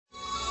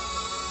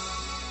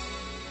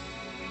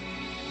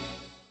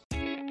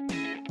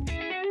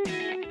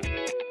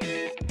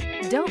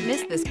Don't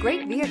miss this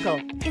great vehicle.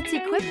 It's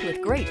equipped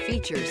with great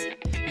features.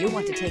 You'll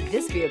want to take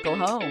this vehicle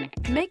home.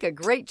 Make a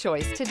great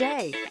choice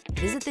today.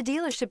 Visit the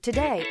dealership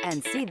today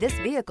and see this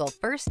vehicle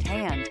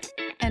firsthand,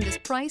 and is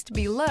priced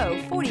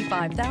below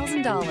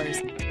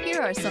 $45,000.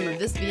 Here are some of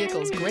this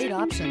vehicle's great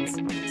options: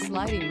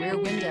 sliding rear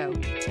window,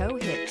 tow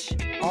hitch,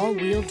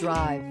 all-wheel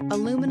drive,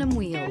 aluminum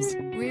wheels,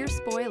 rear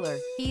spoiler,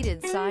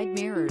 heated side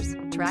mirrors,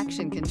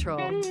 traction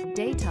control,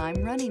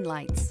 daytime running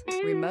lights,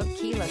 remote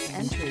keyless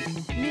entry,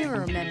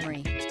 mirror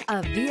memory.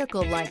 A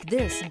vehicle like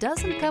this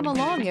doesn't come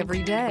along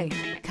every day.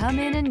 Come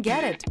in and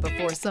get it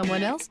before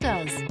someone else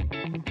does.